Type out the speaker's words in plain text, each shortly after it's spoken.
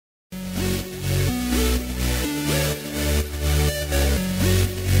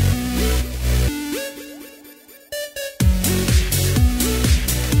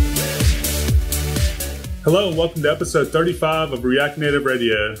Hello and welcome to episode 35 of React Native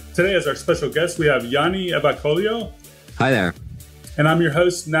Radio. Today as our special guest we have Jani Evakallio. Hi there. And I'm your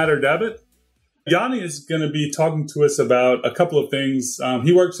host, Nader Dabbit. Jani is going to be talking to us about a couple of things.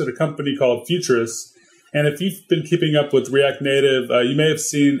 He works at a company called Futurice. And if you've been keeping up with React Native, you may have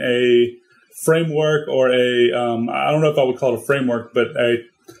seen a framework or I don't know if I would call it a framework, but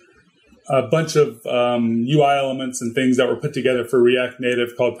a bunch of UI elements and things that were put together for React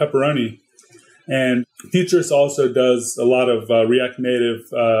Native called Pepperoni. And Futurice also does a lot of React Native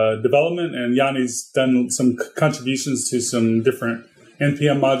development, and Jani's done some contributions to some different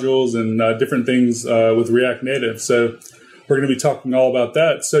NPM modules and different things with React Native. So we're going to be talking all about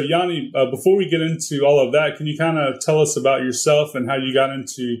that. So Jani, before we get into all of that, can you kind of tell us about yourself and how you got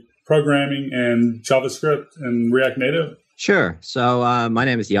into programming and JavaScript and React Native? Sure. So my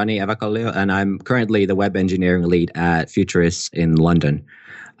name is Jani Evakallio, and I'm currently the web engineering lead at Futurice in London.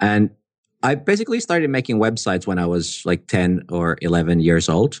 And I basically started making websites when I was like 10 or 11 years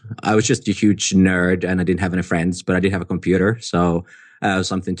old. I was just a huge nerd and I didn't have any friends, but I did have a computer. So it was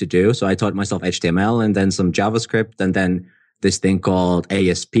something to do. So I taught myself HTML and then some JavaScript and then this thing called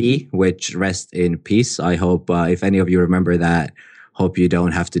ASP, which rests in peace. I hope if any of you remember that, hope you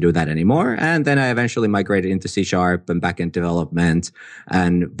don't have to do that anymore. And then I eventually migrated into C# and backend development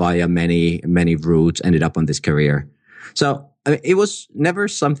and via many routes ended up on this career. So it was never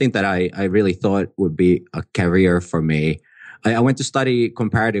something that I really thought would be a career for me. I went to study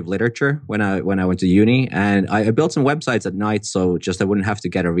comparative literature when I went to uni, and I built some websites at night so just I wouldn't have to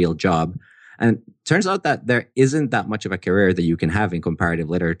get a real job. And turns out that there isn't that much of a career that you can have in comparative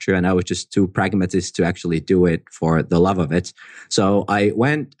literature, and I was just too pragmatist to actually do it for the love of it. So I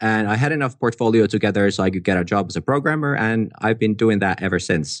went and I had enough portfolio together so I could get a job as a programmer, and I've been doing that ever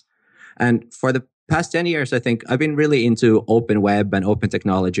since. And for the past 10 years, I think I've been really into open web and open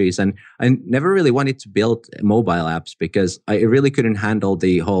technologies. And I never really wanted to build mobile apps because I really couldn't handle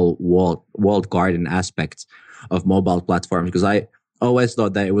the whole walled garden aspect of mobile platforms, because I always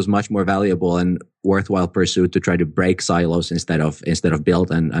thought that it was much more valuable and worthwhile pursuit to try to break silos instead of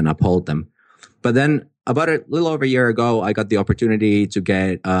build and uphold them. But then about a little over a year ago, I got the opportunity to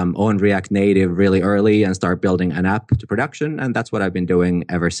get on React Native really early and start building an app to production. And that's what I've been doing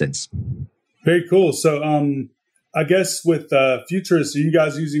ever since. Very cool. So I guess with Futurice, are you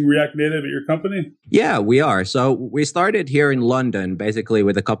guys using React Native at your company? Yeah, we are. So we started here in London, basically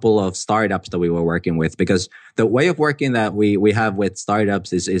with a couple of startups that we were working with, because the way of working that we have with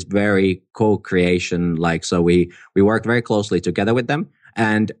startups is very co-creation like. So we work very closely together with them.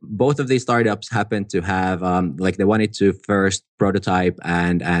 And both of these startups happen to have, they wanted to first prototype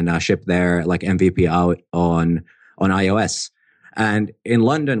and ship their like MVP out on iOS. And in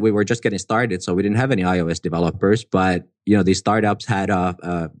London, we were just getting started, so we didn't have any iOS developers. But these startups had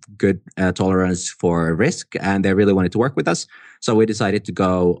a good tolerance for risk, and they really wanted to work with us. So we decided to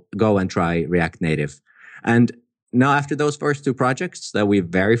go and try React Native. And now, after those first two projects that we've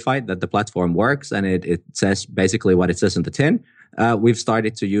verified that the platform works and it says basically what it says in the tin, we've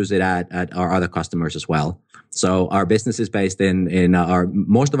started to use it at our other customers as well. So our business is based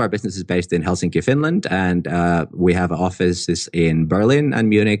most of our business is based in Helsinki, Finland, and we have offices in Berlin and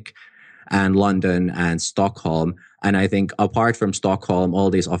Munich and London and Stockholm. And I think apart from Stockholm, all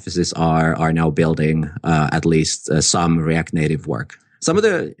these offices are now building at least some React Native work. Some of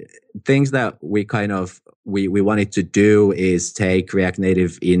the things that we wanted to do is take React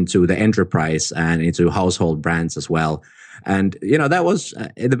Native into the enterprise and into household brands as well. And, that was,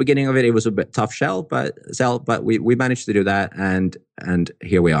 in the beginning of it was a bit tough sell, but we managed to do that. And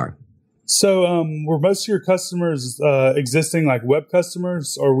here we are. So, were most of your customers existing like web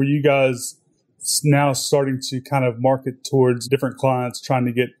customers, or were you guys now starting to kind of market towards different clients, trying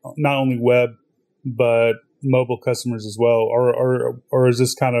to get not only web, but mobile customers as well? Or is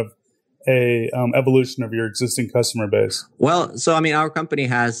this kind of a evolution of your existing customer base? Well, so our company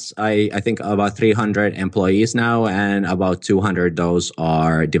has I think about 300 employees now, and about 200 those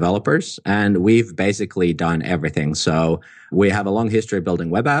are developers, and we've basically done everything. So we have a long history of building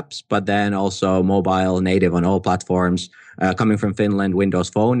web apps, but then also mobile, native on all platforms. Coming from Finland, Windows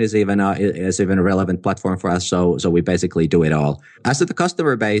Phone is even a relevant platform for us. So we basically do it all. As to the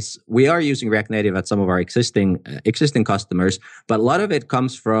customer base, we are using React Native at some of our existing customers, but a lot of it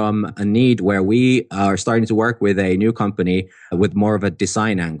comes from a need where we are starting to work with a new company with more of a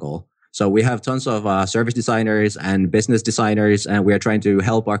design angle. So we have tons of service designers and business designers, and we are trying to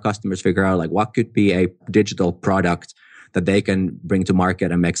help our customers figure out like what could be a digital product that they can bring to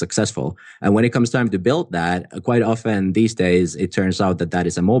market and make successful. And when it comes time to build that, quite often these days, it turns out that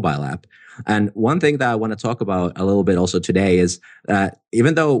is a mobile app. And one thing that I want to talk about a little bit also today is that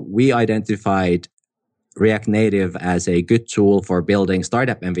even though we identified React Native as a good tool for building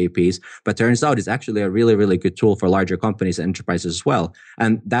startup MVPs, but turns out it's actually a really, really good tool for larger companies and enterprises as well.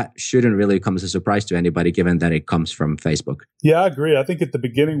 And that shouldn't really come as a surprise to anybody, given that it comes from Facebook. Yeah, I agree. I think at the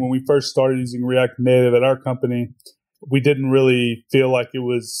beginning when we first started using React Native at our company, we didn't really feel like it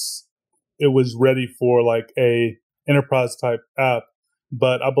was ready for like a enterprise type app.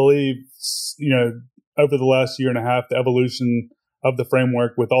 But I believe, over the last year and a half, the evolution of the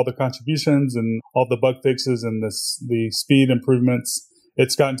framework with all the contributions and all the bug fixes and the speed improvements,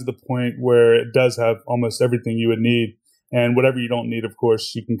 it's gotten to the point where it does have almost everything you would need. And whatever you don't need, of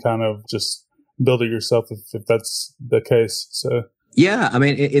course, you can kind of just build it yourself if that's the case. So yeah, I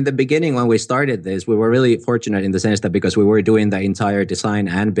mean, in the beginning when we started this, we were really fortunate in the sense that because we were doing the entire design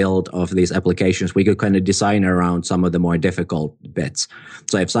and build of these applications, we could kind of design around some of the more difficult bits.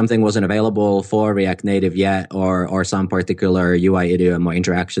 So if something wasn't available for React Native yet, or some particular UI idiom or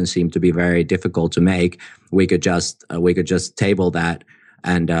interaction seemed to be very difficult to make, we could just table that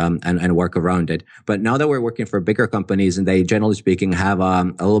and work around it. But now that we're working for bigger companies and they, generally speaking, have a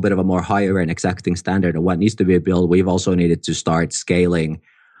little bit of a more higher and exacting standard of what needs to be built, we've also needed to start scaling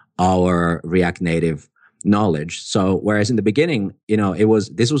our React Native knowledge. So whereas in the beginning,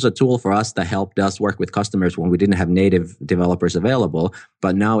 this was a tool for us that helped us work with customers when we didn't have native developers available.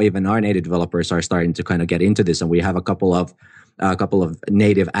 But now even our native developers are starting to kind of get into this, and we have a couple of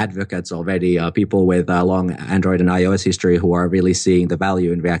native advocates already, people with long Android and iOS history who are really seeing the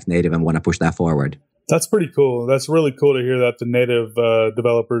value in React Native and want to push that forward. That's pretty cool. That's really cool to hear that the native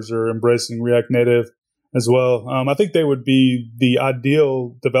developers are embracing React Native as well. I think they would be the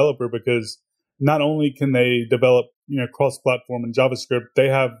ideal developer because not only can they develop cross-platform in JavaScript, they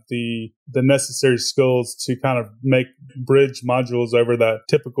have the necessary skills to kind of make bridge modules over that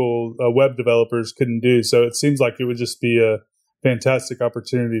typical web developers couldn't do. So it seems like it would just be a fantastic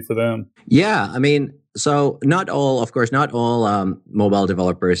opportunity for them. Yeah, I mean, so not all mobile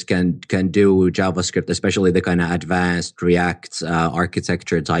developers can do JavaScript, especially the kind of advanced React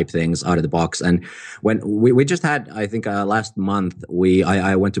architecture type things out of the box. And when we just had, I think last month,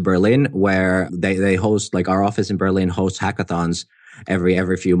 I went to Berlin, where they host, like, our office in Berlin hosts hackathons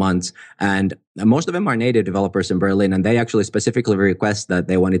every few months, and most of them are native developers in Berlin, and they actually specifically request that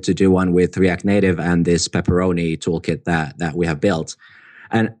they wanted to do one with React Native and this Pepperoni toolkit that we have built.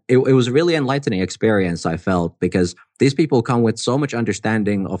 And it was a really enlightening experience, I felt, because these people come with so much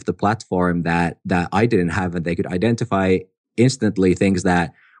understanding of the platform that I didn't have, and they could identify instantly things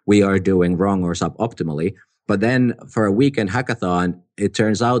that we are doing wrong or suboptimally. But then for a weekend hackathon, it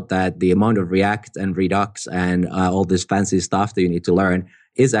turns out that the amount of React and Redux and all this fancy stuff that you need to learn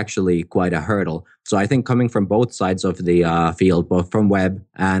is actually quite a hurdle. So I think coming from both sides of the field, both from web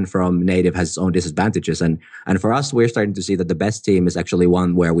and from native, has its own disadvantages. And for us, we're starting to see that the best team is actually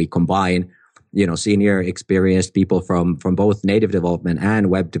one where we combine, senior experienced people from both native development and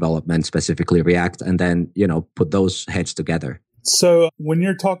web development, specifically React, and then, put those heads together. So when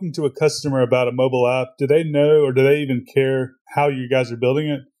you're talking to a customer about a mobile app, do they know or do they even care how you guys are building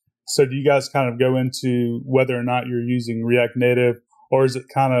it? So do you guys kind of go into whether or not you're using React Native, or is it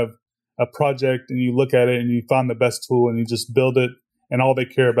kind of a project and you look at it and you find the best tool and you just build it and all they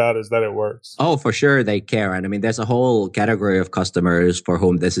care about is that it works? Oh, for sure they care. And I mean, there's a whole category of customers for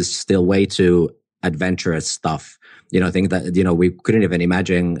whom this is still way too adventurous stuff. Things that, we couldn't even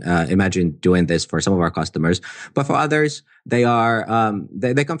imagine doing this for some of our customers. But for others, they are,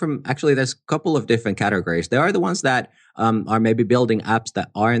 they come from, actually, there's a couple of different categories. There are the ones that are maybe building apps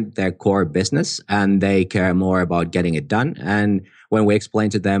that aren't their core business, and they care more about getting it done. And when we explain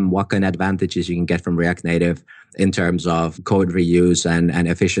to them what kind of advantages you can get from React Native in terms of code reuse and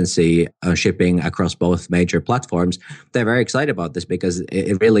efficiency shipping across both major platforms, they're very excited about this because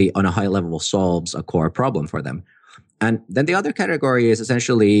it really, on a high level, solves a core problem for them. And then the other category is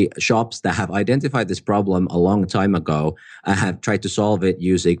essentially shops that have identified this problem a long time ago and have tried to solve it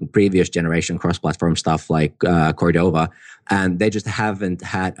using previous generation cross-platform stuff like Cordova, and they just haven't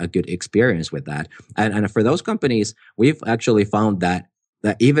had a good experience with that. And for those companies, we've actually found that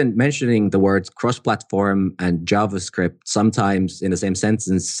even mentioning the words cross-platform and JavaScript sometimes in the same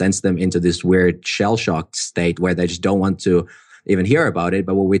sentence sends them into this weird shell-shocked state where they just don't want to even hear about it.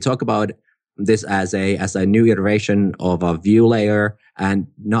 But when we talk about this as a new iteration of a view layer and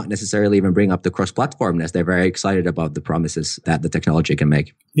not necessarily even bring up the cross-platformness, they're very excited about the promises that the technology can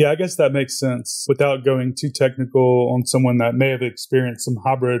make. Yeah, I guess that makes sense without going too technical on someone that may have experienced some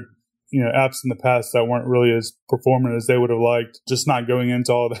hybrid apps in the past that weren't really as performant as they would have liked. Just not going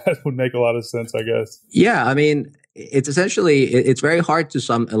into all of that would make a lot of sense, I guess. Yeah, I mean, it's essentially it's very hard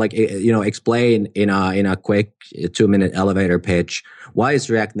to explain in a quick 2-minute elevator pitch why is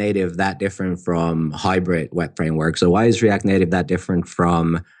React Native that different from hybrid web frameworks. So why is React Native that different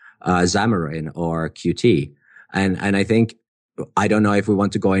from Xamarin or Qt? And I think, I don't know if we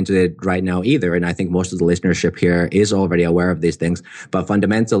want to go into it right now either. And I think most of the listenership here is already aware of these things. But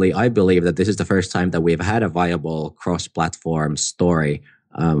fundamentally, I believe that this is the first time that we've had a viable cross-platform story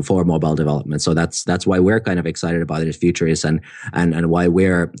for mobile development. So that's why we're kind of excited about it as Futurice, and why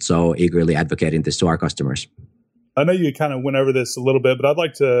we're so eagerly advocating this to our customers. I know you kind of went over this a little bit, but I'd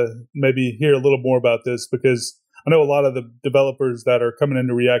like to maybe hear a little more about this, because I know a lot of the developers that are coming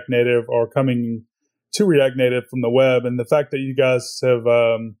into React Native are coming to React Native from the web, and the fact that you guys have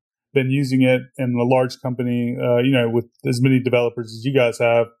been using it in a large company, with as many developers as you guys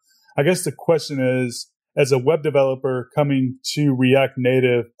have, I guess the question is, as a web developer coming to React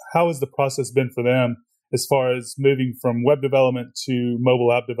Native, how has the process been for them as far as moving from web development to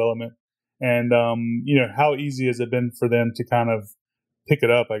mobile app development? And, how easy has it been for them to kind of pick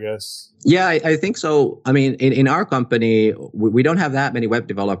it up, I guess? Yeah, I think so. I mean, in our company, we don't have that many web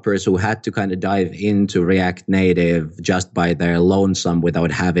developers who had to kind of dive into React Native just by their lonesome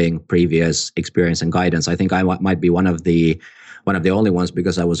without having previous experience and guidance. I think I might be one of the only ones,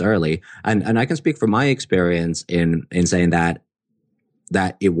 because I was early. And I can speak from my experience in saying that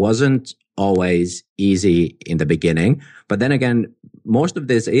it wasn't always easy in the beginning. But then again, most of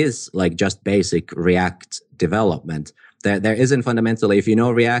this is like just basic React development. There isn't fundamentally, if you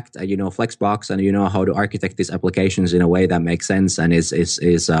know React, you know Flexbox, and you know how to architect these applications in a way that makes sense and is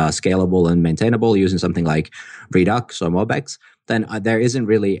scalable and maintainable using something like Redux or Mobex, then there isn't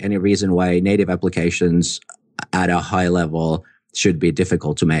really any reason why native applications at a high level should be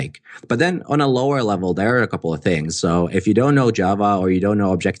difficult to make. But then on a lower level, there are a couple of things. So if you don't know Java or you don't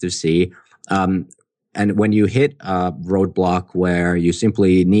know Objective-C, and when you hit a roadblock where you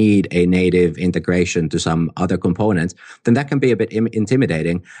simply need a native integration to some other components, then that can be a bit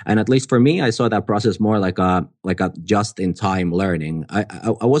intimidating. And at least for me, I saw that process more like a just-in-time learning.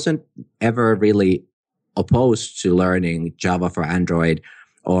 I wasn't ever really opposed to learning Java for Android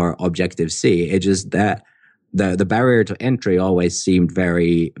or Objective-C. It's just that the barrier to entry always seemed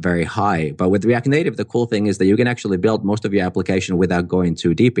very, very high. But with React Native, the cool thing is that you can actually build most of your application without going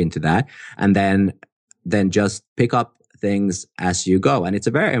too deep into that, and then just pick up things as you go. And it's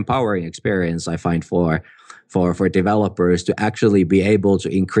a very empowering experience, I find, for developers to actually be able to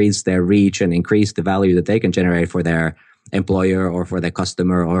increase their reach and increase the value that they can generate for their employer or for their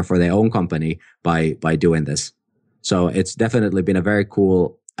customer or for their own company by doing this. So it's definitely been a very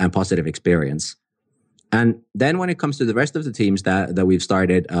cool and positive experience. And then when it comes to the rest of the teams that we've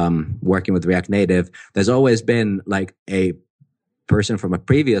started working with React Native, there's always been like a person from a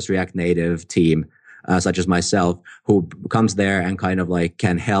previous React Native team, such as myself, who comes there and kind of like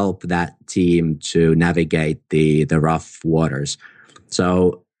can help that team to navigate the rough waters.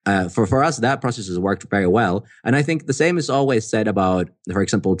 So for us, that process has worked very well. And I think the same is always said about, for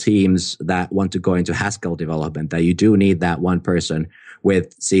example, teams that want to go into Haskell development, that you do need that one person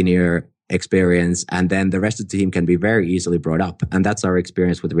with senior experience, and then the rest of the team can be very easily brought up. And that's our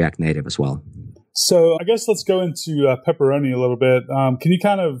experience with React Native as well. So I guess let's go into Pepperoni a little bit. Can you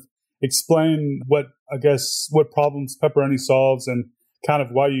kind of explain what problems Pepperoni solves and kind of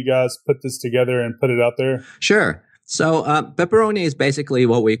why you guys put this together and put it out there? Sure. So Pepperoni is basically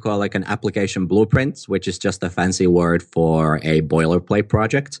what we call like an application blueprint, which is just a fancy word for a boilerplate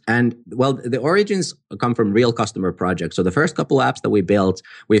project. And well, the origins come from real customer projects. So the first couple apps that we built,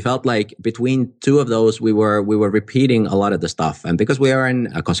 we felt like between two of those, we were repeating a lot of the stuff. And because we are in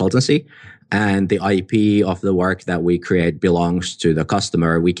a consultancy and the IP of the work that we create belongs to the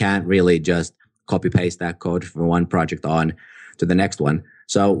customer, we can't really just copy paste that code from one project on to the next one.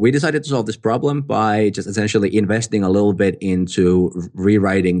 So we decided to solve this problem by just essentially investing a little bit into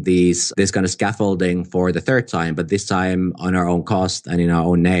rewriting this kind of scaffolding for the third time, but this time on our own cost and in our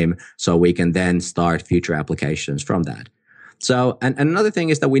own name, so we can then start future applications from that. So, and another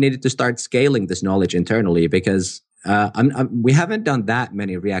thing is that we needed to start scaling this knowledge internally, because we haven't done that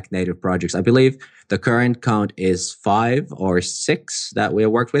many React Native projects. I believe the current count is 5 or 6 that we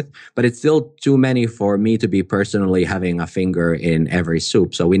have worked with, but it's still too many for me to be personally having a finger in every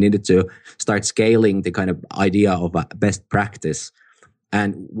soup. So we needed to start scaling the kind of idea of a best practice.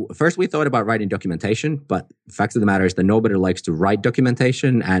 And first we thought about writing documentation, but the fact of the matter is that nobody likes to write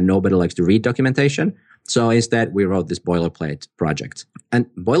documentation and nobody likes to read documentation. So instead, we wrote this boilerplate project. And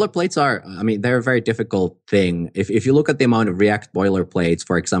boilerplates they're a very difficult thing. If you look at the amount of React boilerplates,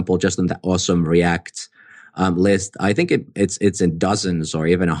 for example, just in the awesome React list. I think it's in dozens or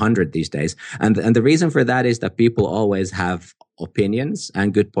even 100 these days. And the reason for that is that people always have opinions,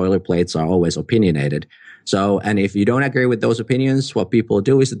 and good boilerplates are always opinionated. So, and if you don't agree with those opinions, what people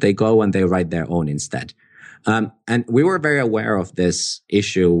do is that they go and they write their own instead. And we were very aware of this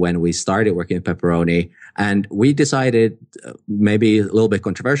issue when we started working at Pepperoni, and we decided, maybe a little bit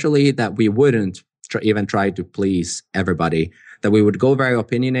controversially, that we wouldn't even try to please everybody, that we would go very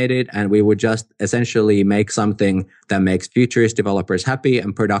opinionated, and we would just essentially make something that makes Futurice developers happy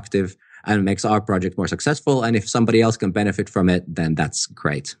and productive and makes our project more successful. And if somebody else can benefit from it, then that's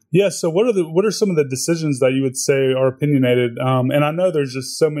great. Yeah. So what are some of the decisions that you would say are opinionated? And I know there's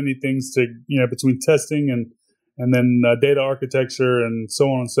just so many things to, between testing and then data architecture and so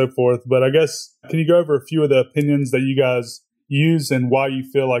on and so forth. But I guess, can you go over a few of the opinions that you guys use and why you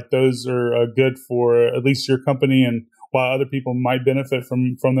feel like those are good for at least your company, and why other people might benefit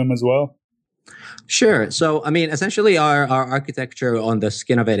from them as well? Sure. So, I mean, essentially our architecture on the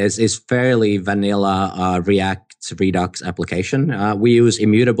skin of it is fairly vanilla React Redux application. We use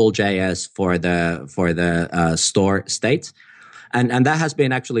immutable JS for the store state. And that has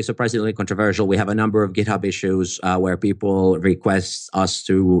been actually surprisingly controversial. We have a number of GitHub issues where people request us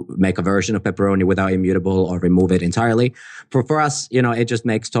to make a version of Pepperoni without immutable or remove it entirely. For us, it just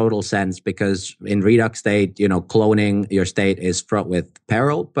makes total sense, because in Redux state, cloning your state is fraught with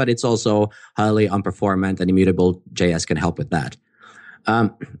peril, but it's also highly unperformant, and immutable JS can help with that.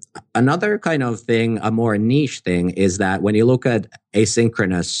 Another kind of thing, a more niche thing, is that when you look at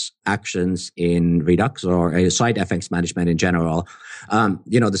asynchronous actions in Redux or side effects management in general,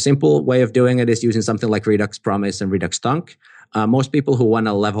 the simple way of doing it is using something like Redux Promise and Redux Dunk. Most people who want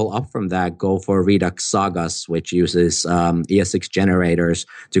to level up from that go for Redux Sagas, which uses ES6 generators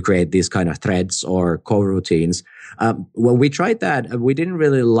to create these kind of threads or coroutines. When we tried that, we didn't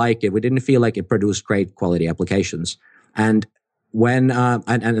really like it. We didn't feel like it produced great quality applications. And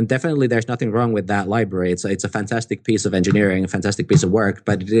and definitely there's nothing wrong with that library. It's a fantastic piece of engineering, a fantastic piece of work,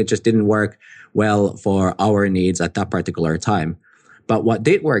 but it just didn't work well for our needs at that particular time. But what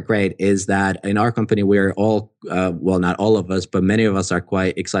did work great is that in our company, we're all, not all of us, but many of us are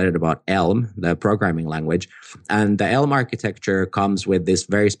quite excited about Elm, the programming language. And the Elm architecture comes with this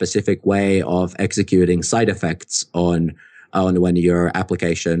very specific way of executing side effects on when your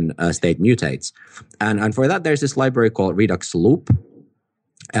application state mutates. And for that, there's this library called Redux Loop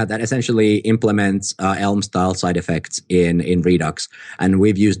that essentially implements Elm-style side effects in Redux. And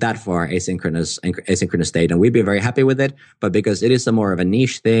we've used that for asynchronous state, and we've been very happy with it. But because it is more of a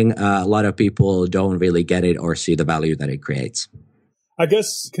niche thing, a lot of people don't really get it or see the value that it creates. I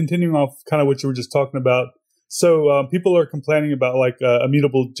guess continuing off kind of what you were just talking about, so people are complaining about like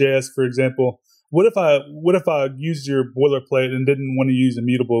immutable JS, for example. What if I used your boilerplate and didn't want to use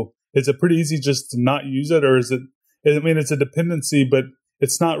immutable? Is it pretty easy just to not use it, or is it? I mean, it's a dependency, but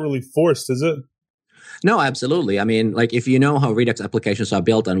it's not really forced, is it? No, absolutely. I mean, like, if you know how Redux applications are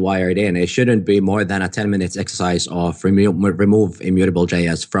built and wired in, it shouldn't be more than a 10 minutes exercise of remove immutable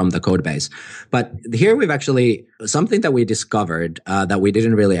JS from the code base. But here we've actually, something that we discovered that we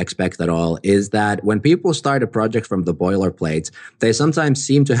didn't really expect at all is that when people start a project from the boilerplate, they sometimes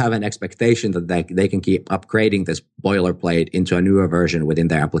seem to have an expectation that they can keep upgrading this boilerplate into a newer version within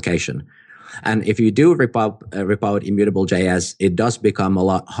their application. And if you do rip out immutable JS, it does become a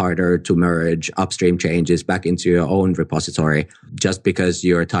lot harder to merge upstream changes back into your own repository, just because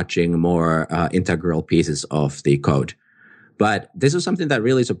you're touching more integral pieces of the code. But this is something that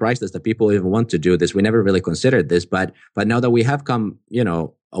really surprised us, that people even want to do this. We never really considered this, but now that we have come,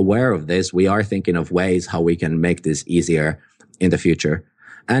 aware of this, we are thinking of ways how we can make this easier in the future.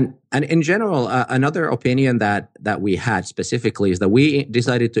 And in general, another opinion that we had specifically is that we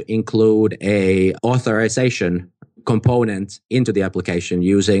decided to include a authorization component into the application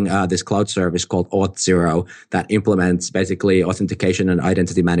using this cloud service called Auth0 that implements basically authentication and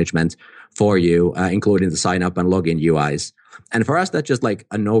identity management for you, including the sign up and login UIs. And for us, that's just like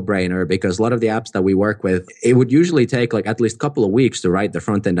a no-brainer, because a lot of the apps that we work with, it would usually take like at least a couple of weeks to write the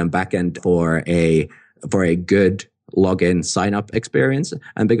front end and back end for a good login sign up experience.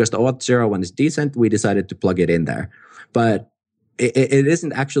 And because the Auth0 one is decent, we decided to plug it in there. But it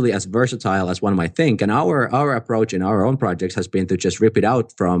isn't actually as versatile as one might think. And our approach in our own projects has been to just rip it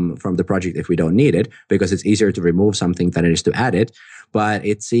out from the project if we don't need it, because it's easier to remove something than it is to add it. But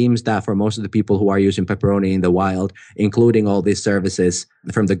it seems that for most of the people who are using Pepperoni in the wild, including all these services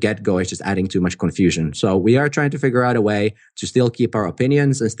from the get-go is just adding too much confusion. So we are trying to figure out a way to still keep our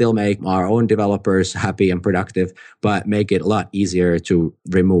opinions and still make our own developers happy and productive, but make it a lot easier to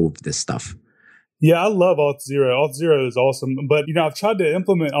remove this stuff. Yeah, I love Auth0. Auth0 is awesome. But, I've tried to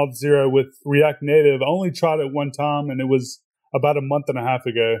implement Auth0 with React Native. I only tried it one time, and it was about a month and a half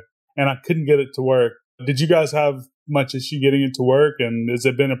ago, and I couldn't get it to work. Did you guys have much issue getting it to work? And has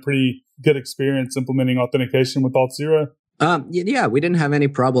it been a pretty good experience implementing authentication with Auth0? Yeah, we didn't have any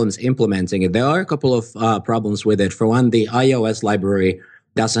problems implementing it. There are a couple of problems with it. For one, the iOS library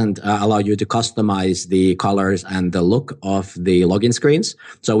doesn't allow you to customize the colors and the look of the login screens.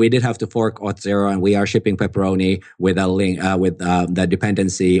 So we did have to fork Auth0, and we are shipping Pepperoni with a link with the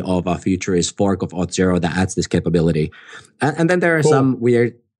dependency of a Futurice fork of Auth0 that adds this capability. And then there are some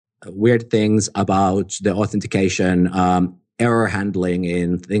weird things about the authentication. Error handling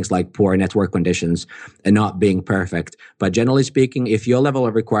in things like poor network conditions and not being perfect. But generally speaking, if your level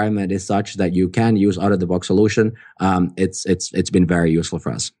of requirement is such that you can use out-of-the-box solution, it's been very useful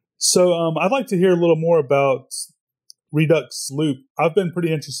for us. So I'd like to hear a little more about Redux Loop. I've been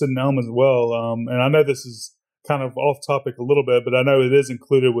pretty interested in Elm as well. And I know this is kind of off topic a little bit, but I know it is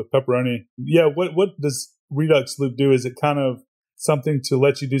included with Pepperoni. Yeah, what does Redux Loop do? Is it kind of something to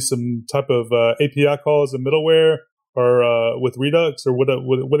let you do some type of API calls and middleware? Or with Redux, or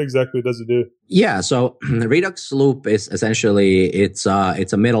what exactly does it do? Yeah, so Redux Loop is essentially it's a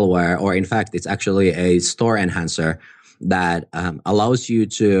middleware, or in fact, it's actually a store enhancer that allows you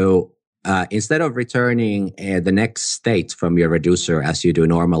to instead of returning the next state from your reducer as you do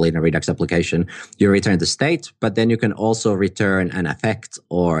normally in a Redux application, you return the state, but then you can also return an effect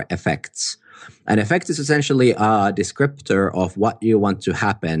or effects. An effect is essentially a descriptor of what you want to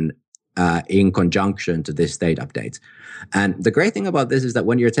happen in conjunction to this state update. And the great thing about this is that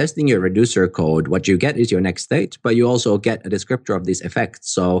when you're testing your reducer code, what you get is your next state, but you also get a descriptor of these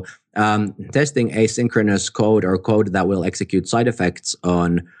effects. So testing asynchronous code or code that will execute side effects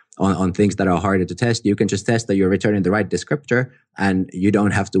on things that are harder to test, you can just test that you're returning the right descriptor, and you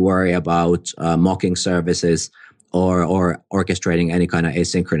don't have to worry about mocking services or orchestrating any kind of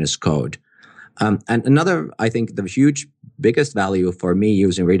asynchronous code. And another, I think the biggest value for me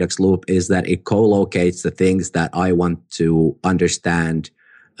using Redux Loop is that it co-locates the things that I want to understand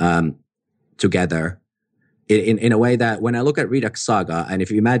together in a way that when I look at Redux Saga, and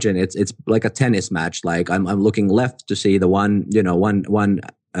if you imagine it's like a tennis match, like I'm looking left to see the one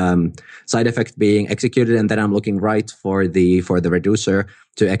side effect being executed, and then I'm looking right for the reducer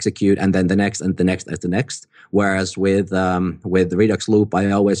to execute, and then the next and the next and the next. Whereas with Redux Loop,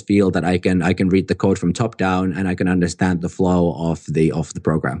 I always feel that I can read the code from top down, and I can understand the flow of the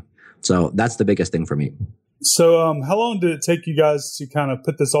program. So that's the biggest thing for me. So how long did it take you guys to kind of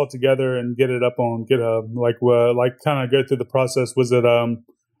put this all together and get it up on GitHub? Like kind of go through the process? Was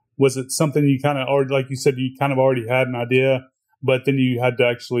it something you kind of already, like you said, you kind of already had an idea, but then you had to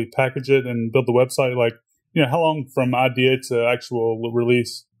actually package it and build the website? Like, how long from idea to actual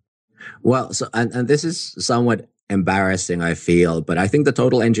release? Well, so and this is somewhat embarrassing, I feel, but I think the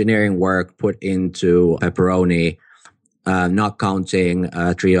total engineering work put into Pepperoni, not counting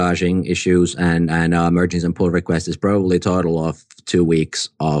triaging issues and merging and pull requests, is probably a total of 2 weeks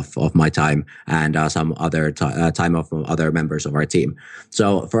of my time and some other time of other members of our team.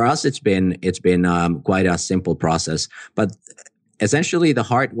 So for us, it's been quite a simple process, but essentially the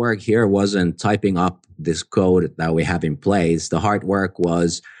hard work here wasn't typing up this code that we have in place. The hard work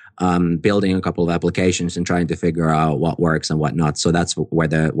was building a couple of applications and trying to figure out what works and what not. So that's where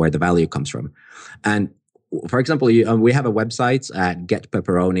the value comes from. And for example, we have a website at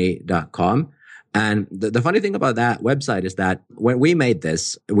getpepperoni.com. And the funny thing about that website is that when we made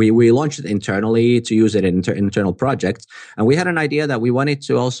this, we launched it internally to use it in internal projects. And we had an idea that we wanted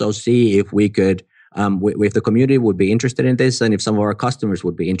to also see if we could, if the community would be interested in this and if some of our customers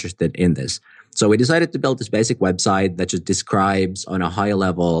would be interested in this. So we decided to build this basic website that just describes on a high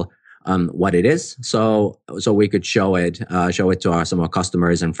level what it is, so we could show it to some of our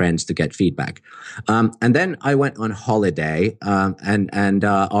customers and friends to get feedback. And then I went on holiday, and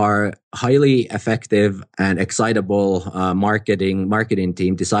our highly effective and excitable marketing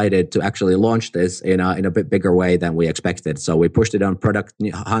team decided to actually launch this in a bit bigger way than we expected. So we pushed it on Product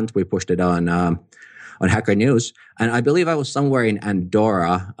Hunt, we pushed it on Hacker News, and I believe I was somewhere in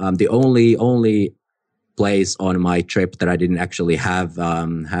Andorra, the only place on my trip that I didn't actually have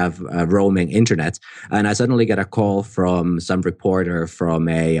roaming internet, and I suddenly get a call from some reporter from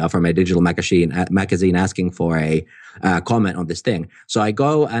a digital magazine asking for a comment on this thing. So I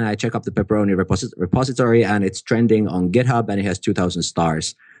go and I check up the Pepperoni repository, and it's trending on GitHub, and it has 2,000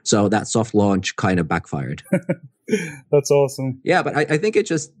 stars. So that soft launch kind of backfired. That's awesome. Yeah, but I think it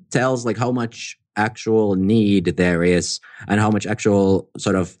just tells like how much actual need there is and how much actual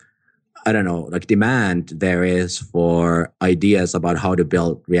sort of I don't know, like demand there is for ideas about how to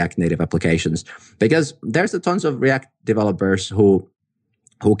build React Native applications, because there's a tons of React developers who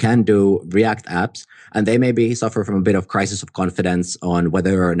can do React apps, and they maybe suffer from a bit of crisis of confidence on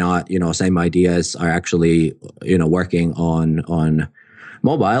whether or not, same ideas are actually, working on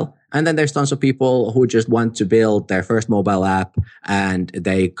mobile. And then there's tons of people who just want to build their first mobile app, and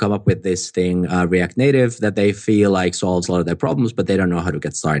they come up with this thing, React Native, that they feel like solves a lot of their problems, but they don't know how to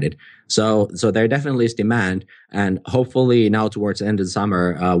get started. So there definitely is demand, and hopefully now towards the end of the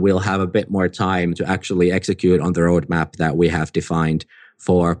summer, we'll have a bit more time to actually execute on the roadmap that we have defined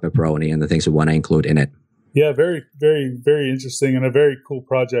for Pepperoni and the things we want to include in it. Yeah, very, very, very interesting and a very cool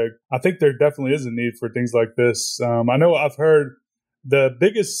project. I think there definitely is a need for things like this. I know I've heard the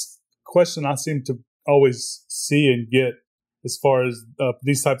biggest question I seem to always see and get as far as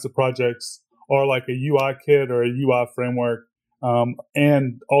these types of projects are like a UI kit or a UI framework,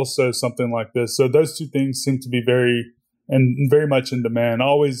 and also something like this. So those two things seem to be very much in demand. I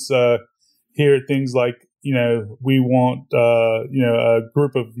always hear things like, we want, a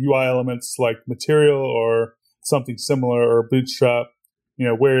group of UI elements like Material or something similar, or Bootstrap.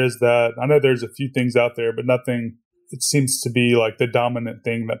 Where is that? I know there's a few things out there, but nothing, it seems to be like the dominant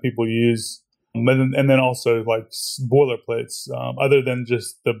thing that people use. And then also like boilerplates, other than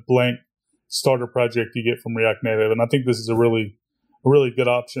just the blank starter project you get from React Native. And I think this is a really good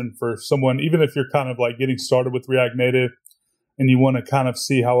option for someone, even if you're kind of like getting started with React Native and you want to kind of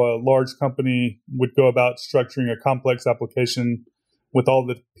see how a large company would go about structuring a complex application with all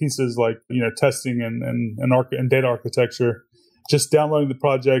the pieces like, testing and data architecture. Just downloading the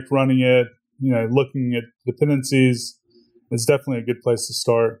project, running it, looking at dependencies is definitely a good place to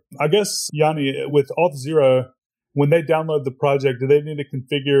start. I guess, Jani, with Auth0, when they download the project, do they need to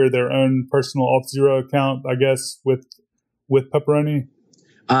configure their own personal Auth0 account, I guess, with Pepperoni?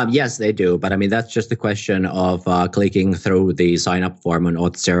 Yes, they do. But I mean, that's just a question of clicking through the sign up form on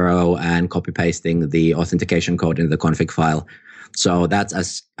Auth0 and copy pasting the authentication code into the config file. So that's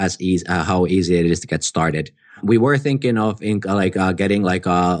as easy, how easy it is to get started. We were thinking of getting like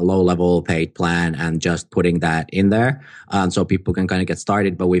a low level paid plan and just putting that in there, so people can kind of get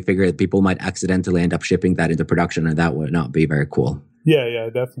started. But we figured people might accidentally end up shipping that into production, and that would not be very cool. Yeah,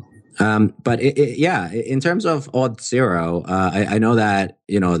 definitely. But in terms of Auth0, I know that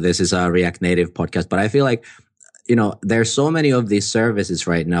this is a React Native podcast, but I feel like there's so many of these services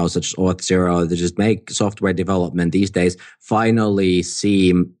right now, such as Auth0, that just make software development these days finally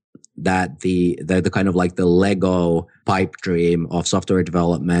seem that the kind of like the Lego pipe dream of software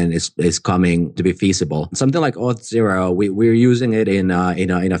development is coming to be feasible. Something like Auth0, we're using it in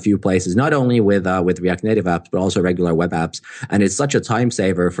a few places, not only with React Native apps, but also regular web apps. And it's such a time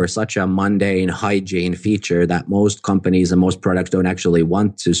saver for such a mundane hygiene feature that most companies and most products don't actually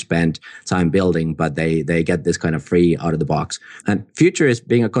want to spend time building, but they get this kind of free out of the box. And Futurice,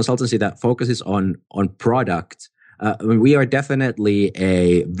 being a consultancy that focuses on product, we are definitely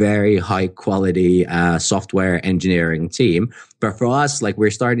a very high quality software engineering team. But for us, like, we're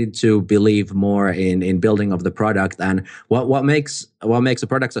starting to believe more in building of the product. And what makes a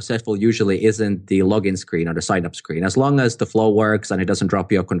product successful usually isn't the login screen or the sign up screen. As long as the flow works and it doesn't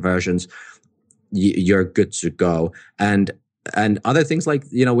drop your conversions, you're good to go. And other things like,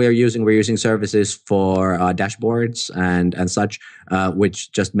 we're using services for dashboards and such,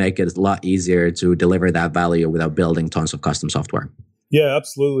 which just make it a lot easier to deliver that value without building tons of custom software. Yeah,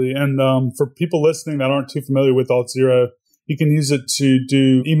 absolutely. And for people listening that aren't too familiar with Auth0, you can use it to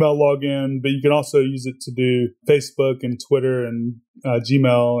do email login, but you can also use it to do Facebook and Twitter and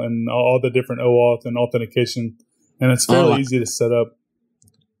Gmail and all the different OAuth and authentication. And it's fairly easy to set up.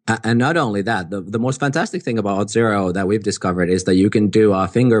 And not only that, the most fantastic thing about Auth0 that we've discovered is that you can do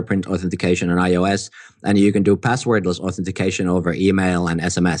fingerprint authentication on iOS, and you can do passwordless authentication over email and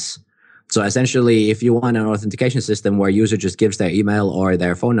SMS. So essentially, if you want an authentication system where a user just gives their email or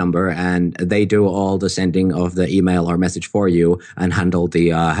their phone number and they do all the sending of the email or message for you and handle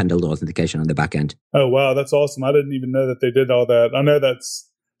the authentication on the back end. Oh, wow. That's awesome. I didn't even know that they did all that. I know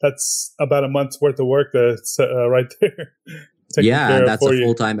that's about a month's worth of work that's right there. Yeah, that's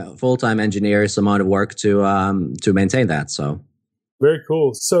a full-time engineer's amount of work to maintain that. So very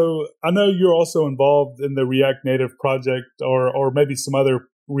cool. So I know you're also involved in the React Native project, or maybe some other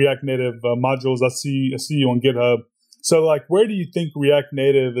React Native modules. I see you on GitHub. So like, where do you think React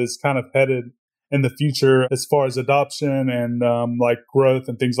Native is kind of headed in the future as far as adoption and like growth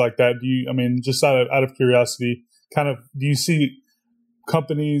and things like that? Just out of curiosity, kind of, do you see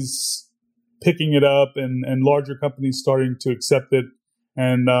companies picking it up and larger companies starting to accept it?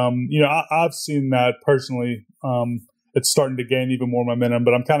 And, I've seen that personally. it's starting to gain even more momentum.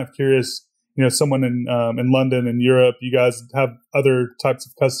 But I'm kind of curious, someone in London and Europe, you guys have other types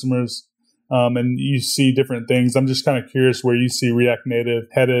of customers, and you see different things. I'm just kind of curious where you see React Native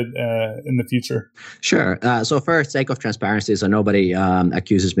headed in the future. Sure. So for sake of transparency, so nobody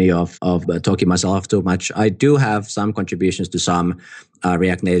accuses me of talking myself too much, I do have some contributions to some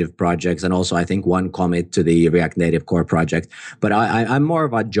React Native projects, and also I think one commit to the React Native core project. But I'm more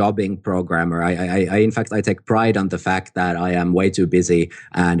of a jobbing programmer. In fact, I take pride on the fact that I am way too busy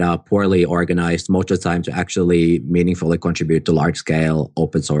and poorly organized most of the time to actually meaningfully contribute to large scale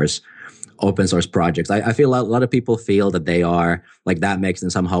open source projects. I feel a lot of people feel that they are, like, that makes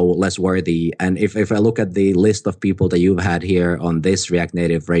them somehow less worthy. And if I look at the list of people that you've had here on this React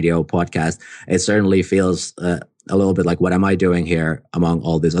Native radio podcast, it certainly feels a little bit like, what am I doing here among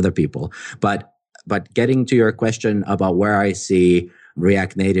all these other people? But getting to your question about where I see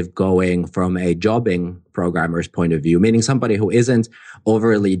React Native going from a jobbing programmer's point of view, meaning somebody who isn't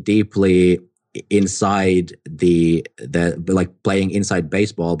overly deeply inside the like playing inside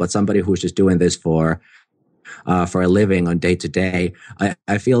baseball, but somebody who's just doing this for a living on day to day.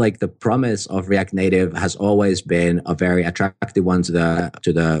 I feel like the promise of React Native has always been a very attractive one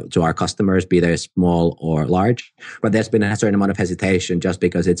to our customers, be they small or large. But there's been a certain amount of hesitation just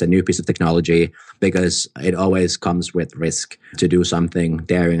because it's a new piece of technology, because it always comes with risk to do something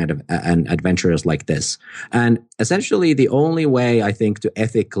daring and adventurous like this. And essentially, the only way I think to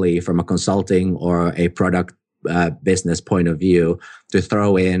ethically, from a consulting or a product business point of view, to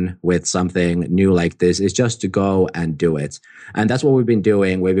throw in with something new like this is just to go and do it. And that's what we've been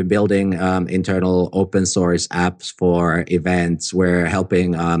doing. We've been building internal open source apps for events. We're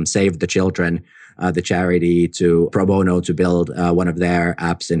helping Save the Children, the charity, to pro bono to build one of their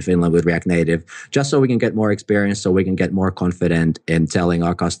apps in Finland with React Native, just so we can get more experience, so we can get more confident in telling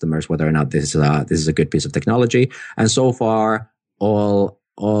our customers whether or not this is a good piece of technology. And so far, all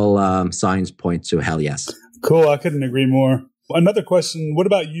signs point to hell yes. Cool. I couldn't agree more. Another question. What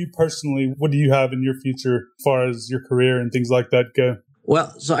about you personally? What do you have in your future as far as your career and things like that go?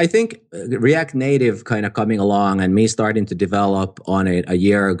 Well, so I think React Native kind of coming along and me starting to develop on it a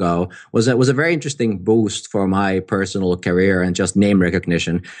year ago was a very interesting boost for my personal career and just name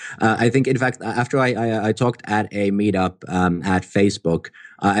recognition. I think, in fact, after I talked at a meetup at Facebook,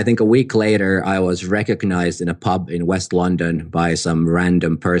 I think a week later, I was recognized in a pub in West London by some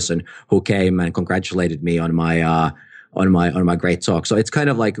random person who came and congratulated me on my great talk. So it's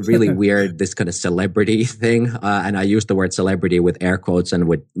kind of like really weird, this kind of celebrity thing. And I use the word celebrity with air quotes and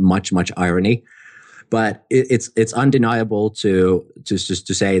with much irony. But it's undeniable to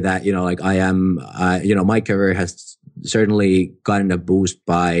say that, like, I am, my career has certainly gotten a boost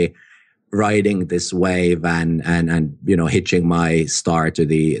by riding this wave and hitching my star to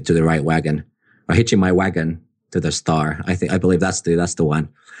the right wagon, or hitching my wagon to the star. I believe that's the one.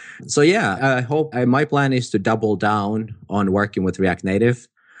 So yeah, I hope my plan is to double down on working with React Native.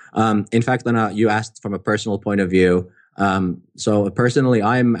 In fact, you asked from a personal point of view. So personally,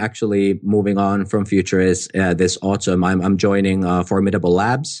 I'm actually moving on from Futurice this autumn. I'm joining Formidable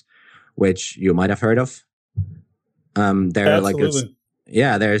Labs, which you might have heard of. They're Absolutely.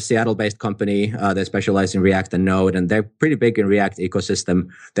 They're a Seattle-based company. They specialize in React and Node, and they're pretty big in React ecosystem.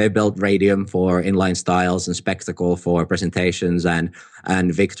 They built Radium for inline styles and Spectacle for presentations and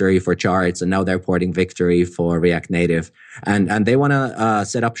Victory for charts, and now they're porting Victory for React Native. And they want to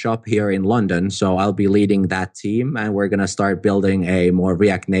set up shop here in London, so I'll be leading that team, and we're going to start building a more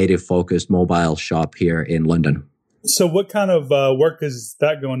React Native-focused mobile shop here in London. So what kind of work is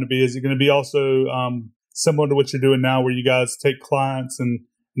that going to be? Is it going to be also similar to what you're doing now, where you guys take clients and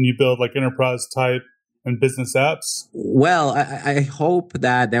you build like enterprise type and business apps? Well, I hope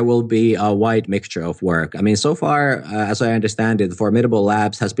that there will be a wide mixture of work. I mean, so far, as I understand it, Formidable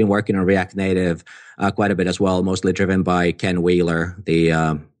Labs has been working on React Native quite a bit as well, mostly driven by Ken Wheeler,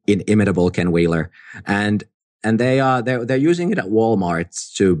 the inimitable Ken Wheeler. And they're using it at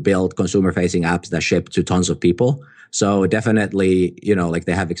Walmart to build consumer-facing apps that ship to tons of people. So definitely, like,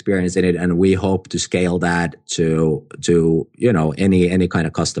 they have experience in it, and we hope to scale that to any kind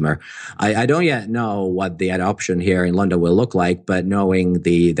of customer. I don't yet know what the adoption here in London will look like, but knowing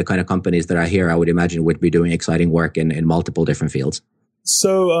the kind of companies that are here, I would imagine would be doing exciting work in multiple different fields.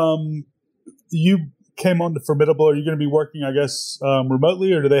 So you came on to Formidable. Are you going to be working, I guess,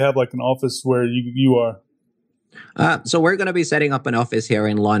 remotely, or do they have like an office where you are? So we're going to be setting up an office here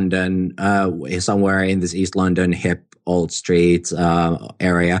in London, somewhere in this East London hip old street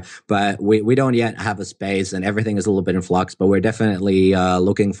area. But we don't yet have a space, and everything is a little bit in flux. But we're definitely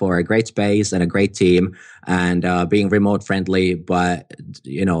looking for a great space and a great team, and being remote friendly, but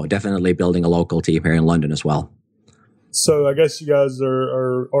definitely building a local team here in London as well. So I guess you guys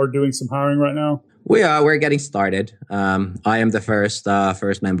are doing some hiring right now. We're getting started. I am the first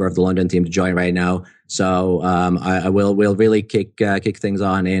member of the London team to join right now. So I will really kick things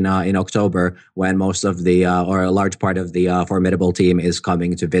on in October, when most of the or a large part of the Formidable team is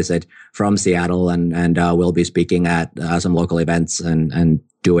coming to visit from Seattle, and we'll be speaking at some local events and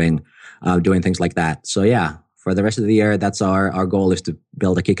doing things like that. So yeah, for the rest of the year, that's our goal, is to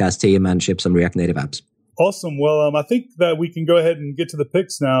build a kick-ass team and ship some React Native apps. Awesome. Well, I think that we can go ahead and get to the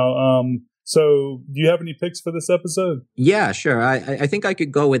picks now. So do you have any picks for this episode? Yeah, sure. I think I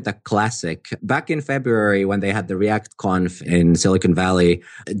could go with the classic. Back in February, when they had the React Conf in Silicon Valley,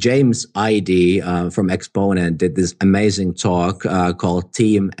 James ID from Exponent did this amazing talk called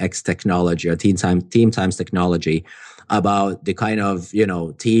Team X Technology, or Team Times Technology, about the kind of,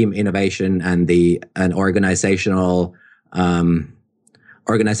 team innovation and organizational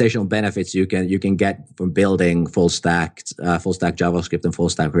benefits you can get from building full stack JavaScript and full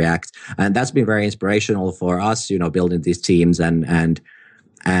stack React. And that's been very inspirational for us, building these teams and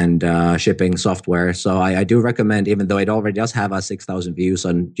shipping software. So I do recommend, even though it already does have 6,000 views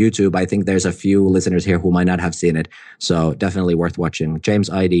on YouTube, I think there's a few listeners here who might not have seen it. So definitely worth watching. James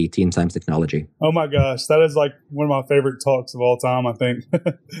ID, Team Times Technology. Oh my gosh, that is like one of my favorite talks of all time, I think.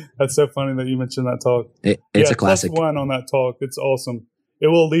 That's so funny that you mentioned that talk. It's a classic. +1 on that talk. It's awesome. It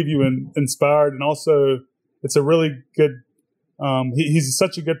will leave you inspired, and also it's a really good. He's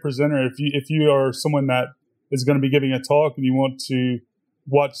such a good presenter. If you are someone that is going to be giving a talk and you want to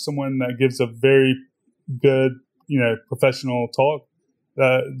watch someone that gives a very good, professional talk,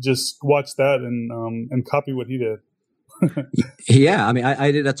 just watch that and copy what he did. Yeah, I mean,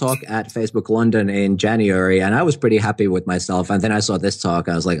 I did a talk at Facebook London in January, and I was pretty happy with myself. And then I saw this talk,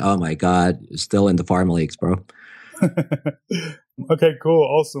 I was like, oh my God, still in the farm leagues, bro. Okay, cool.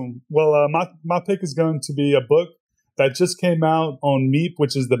 Awesome. Well, my pick is going to be a book that just came out on MEEP,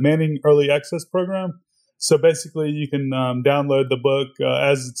 which is the Manning Early Access Program. So basically you can download the book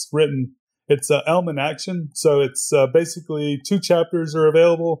as it's written. It's Elm in Action. So it's basically 2 chapters are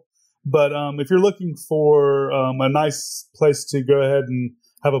available. But if you're looking for a nice place to go ahead and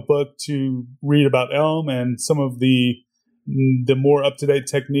have a book to read about Elm and some of the more up-to-date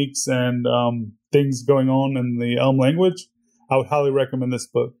techniques and things going on in the Elm language, I would highly recommend this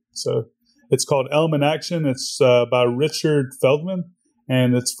book. So it's called Elm in Action. It's by Richard Feldman,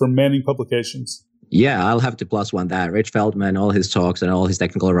 and it's from Manning Publications. Yeah, I'll have to +1 that. Rich Feldman, all his talks and all his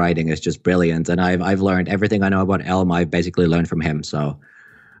technical writing is just brilliant. And I've learned everything I know about Elm. I've basically learned from him. So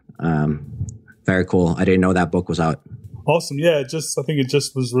very cool. I didn't know that book was out. Awesome. Yeah, I think it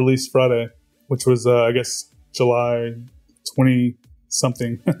just was released Friday, which was, I guess, July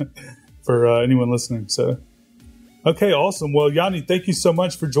 20-something for anyone listening. So, okay, awesome. Well, Jani, thank you so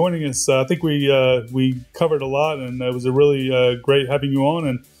much for joining us. I think we covered a lot, and it was a really great having you on.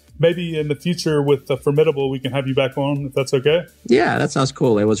 And maybe in the future with Formidable, we can have you back on, if that's okay. Yeah, that sounds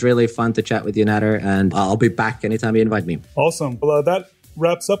cool. It was really fun to chat with you, Nader, and I'll be back anytime you invite me. Awesome. Well, that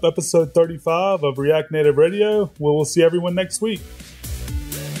wraps up episode 35 of React Native Radio. We'll see everyone next week.